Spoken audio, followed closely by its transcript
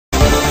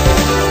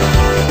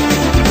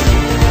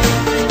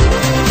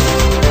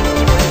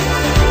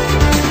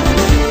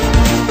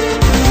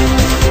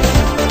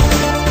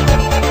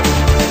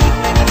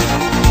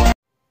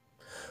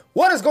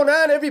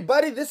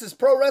everybody? This is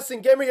Pro Wrestling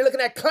Gamer. You're looking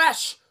at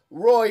Clash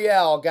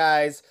Royale,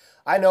 guys.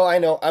 I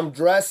know. I'm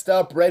dressed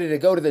up, ready to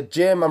go to the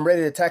gym. I'm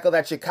ready to tackle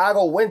that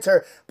Chicago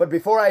winter. But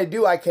before I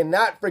do, I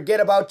cannot forget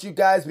about you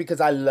guys because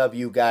I love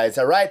you guys,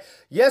 all right?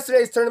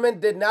 Yesterday's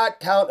tournament did not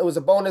count. It was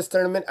a bonus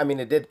tournament. I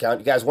mean, it did count.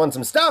 You guys won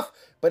some stuff,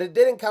 but it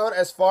didn't count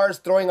as far as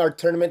throwing our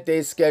tournament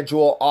day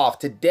schedule off.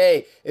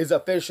 Today is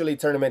officially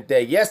tournament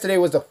day. Yesterday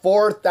was the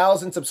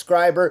 4,000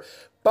 subscriber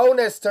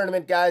bonus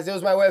tournament, guys. It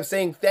was my way of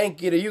saying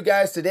thank you to you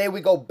guys. Today we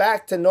go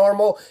back to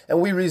normal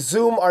and we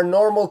resume our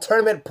normal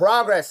tournament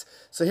progress.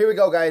 So here we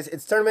go, guys.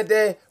 It's tournament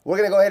day. We're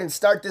gonna go ahead and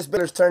start this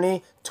Builders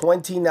Tourney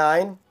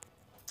 29.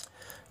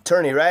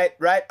 Tourney, right?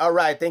 All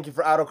right. Thank you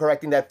for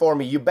auto-correcting that for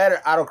me. You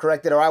better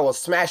auto-correct it or I will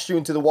smash you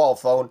into the wall,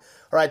 phone.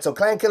 All right, so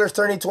Clan Killers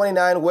Tourney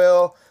 29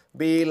 will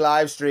be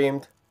live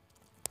streamed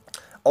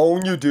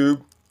on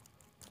YouTube.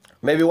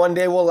 Maybe one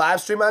day we'll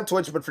live stream on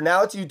Twitch, but for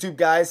now it's YouTube,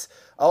 guys.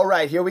 All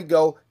right, here we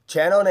go.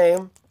 Channel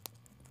name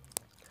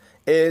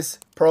is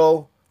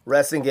Pro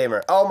Wrestling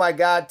Gamer. Oh my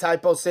God,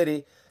 Typo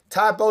City.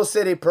 Typo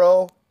City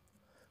Pro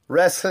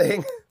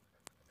Wrestling.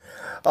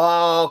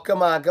 Oh,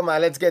 come on.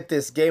 Let's get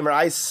this, gamer.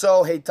 I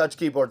so hate touch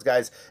keyboards,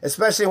 guys,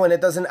 especially when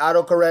it doesn't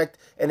autocorrect,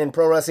 and in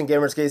Pro Wrestling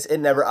Gamer's case, it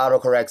never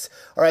autocorrects.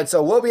 All right,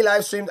 so we'll be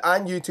live streamed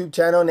on YouTube.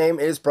 Channel name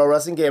is Pro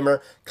Wrestling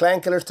Gamer.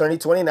 Clan Killers Tourney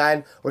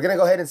 29. We're going to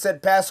go ahead and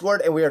set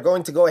password, and we are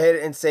going to go ahead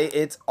and say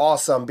it's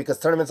awesome because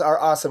tournaments are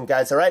awesome,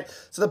 guys, all right?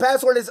 So the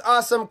password is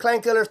awesome.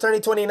 Clan Killers Tourney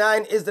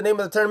 29 is the name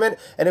of the tournament,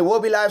 and it will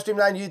be live streamed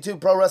on YouTube,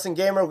 Pro Wrestling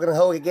Gamer. We're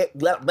going to get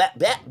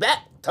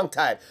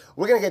tongue-tied.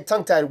 We're going to get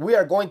tongue-tied. We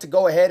are going to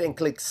go ahead and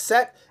click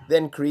set,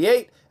 then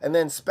create, and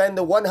then spend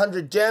the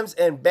 100 gems,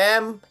 and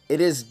bam, it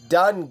is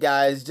done,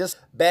 guys. Just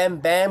bam,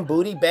 bam,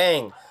 booty,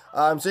 bang.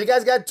 So you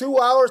guys got 2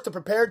 hours to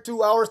prepare,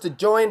 2 hours to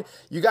join.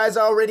 You guys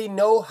already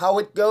know how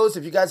it goes.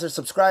 If you guys are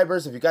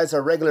subscribers, if you guys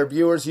are regular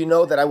viewers, you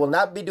know that I will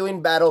not be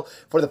doing battle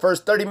for the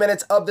first 30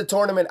 minutes of the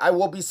tournament. I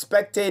will be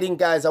spectating,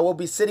 guys. I will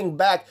be sitting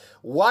back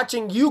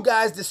watching you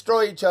guys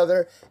destroy each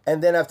other.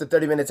 And then after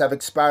 30 minutes have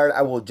expired,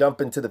 I will jump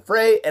into the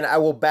fray and I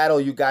will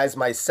battle you guys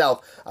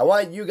myself. I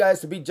want you guys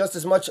to be just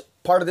as much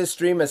part of this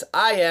stream as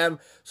I am.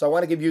 So I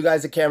want to give you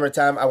guys the camera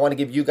time. I want to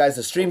give you guys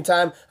the stream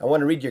time. I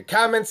want to read your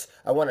comments.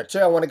 I want to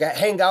chill. I want to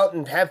hang out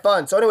and have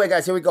fun. So anyway,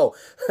 guys, here we go.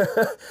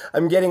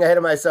 I'm getting ahead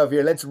of myself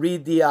here. Let's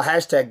read the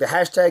hashtag. The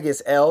hashtag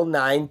is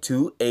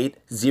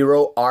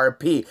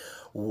L9280RP.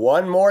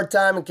 One more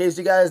time, in case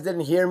you guys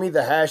didn't hear me, the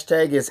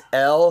hashtag is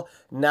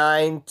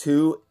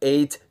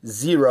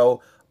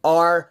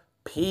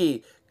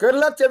L9280RP. Good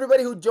luck to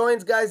everybody who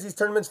joins, guys. These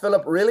tournaments fill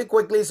up really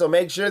quickly, so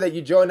make sure that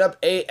you join up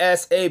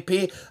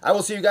ASAP. I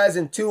will see you guys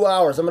in 2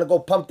 hours. I'm going to go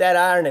pump that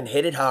iron and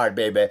hit it hard,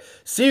 baby.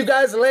 See you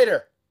guys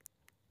later.